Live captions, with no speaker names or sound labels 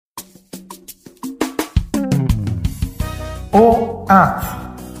earth,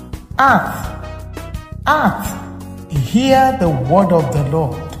 earth, earth, hear the word of the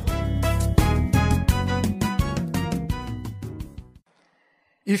Lord.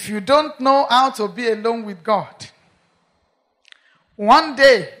 If you don't know how to be alone with God, one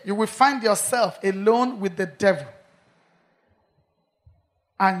day you will find yourself alone with the devil.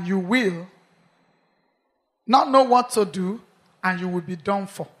 And you will not know what to do, and you will be done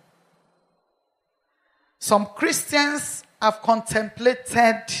for. Some Christians have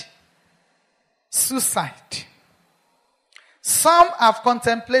contemplated suicide. Some have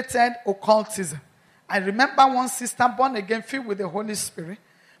contemplated occultism. I remember one sister born again, filled with the Holy Spirit,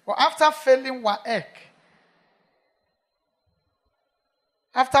 but after failing WAEC,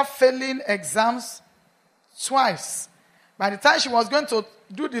 after failing exams twice, by the time she was going to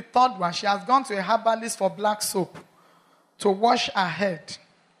do the third one, she has gone to a herbalist for black soap to wash her head.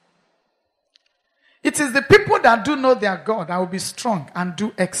 It is the people that do know their God that will be strong and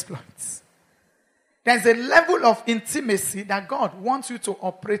do exploits. There's a level of intimacy that God wants you to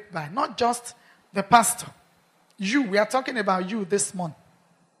operate by, not just the pastor. You, we are talking about you this morning.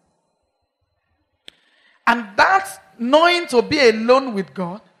 And that knowing to be alone with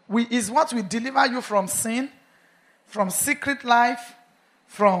God is what will deliver you from sin, from secret life,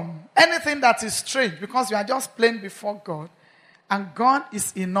 from anything that is strange, because you are just plain before God. And God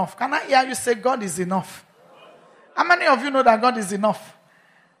is enough. Can I hear you say God is enough? How many of you know that God is enough?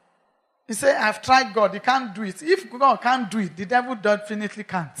 You say, I've tried God, He can't do it. If God can't do it, the devil definitely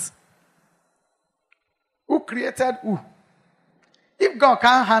can't. Who created who? If God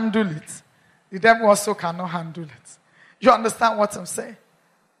can't handle it, the devil also cannot handle it. You understand what I'm saying?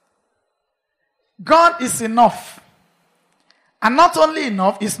 God is enough. And not only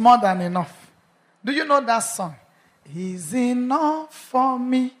enough, it's more than enough. Do you know that song? He's enough for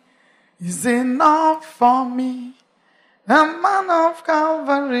me. He's enough for me. The man of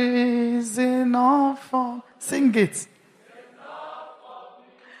Calvary is enough for... Sing it.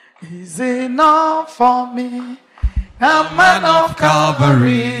 He's enough for me. The man of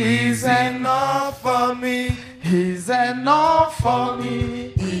Calvary is enough for me. He's enough for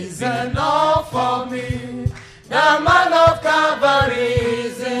me. He's enough for me. The man of Calvary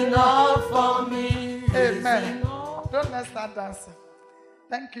is enough for me. Amen. Don't let's start dancing.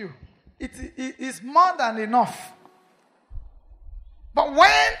 Thank you. It is more than enough. But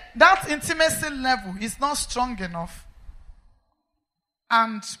when that intimacy level is not strong enough,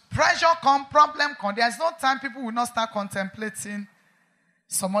 and pressure come, problem come, there's no time people will not start contemplating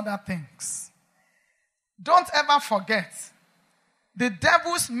some other things. Don't ever forget, the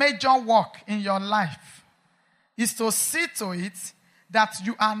devil's major work in your life is to see to it that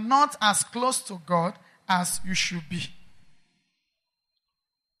you are not as close to God as you should be.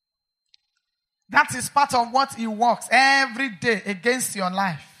 That is part of what he works every day against your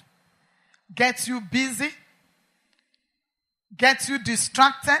life. Gets you busy. Gets you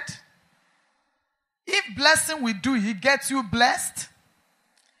distracted. If blessing we do, he gets you blessed.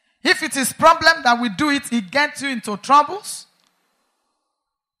 If it is problem that we do it, he gets you into troubles.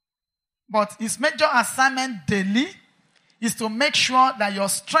 But his major assignment daily is to make sure that your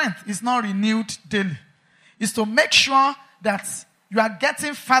strength is not renewed daily. Is to make sure that you are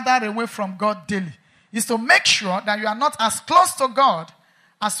getting further away from God daily. Is to make sure that you are not as close to God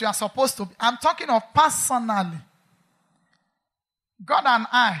as you are supposed to be. I'm talking of personally. God and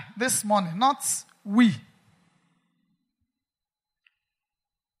I this morning, not we.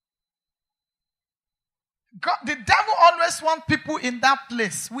 God, the devil always wants people in that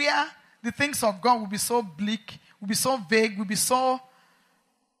place where the things of God will be so bleak, will be so vague, will be so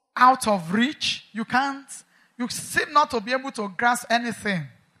out of reach. You seem not to be able to grasp anything.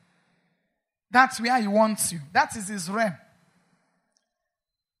 That's where he wants you. That is his realm.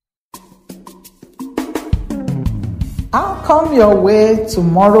 I'll come your way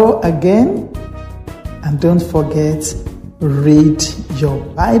tomorrow again. And don't forget, read your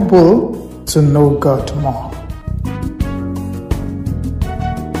Bible to know God more.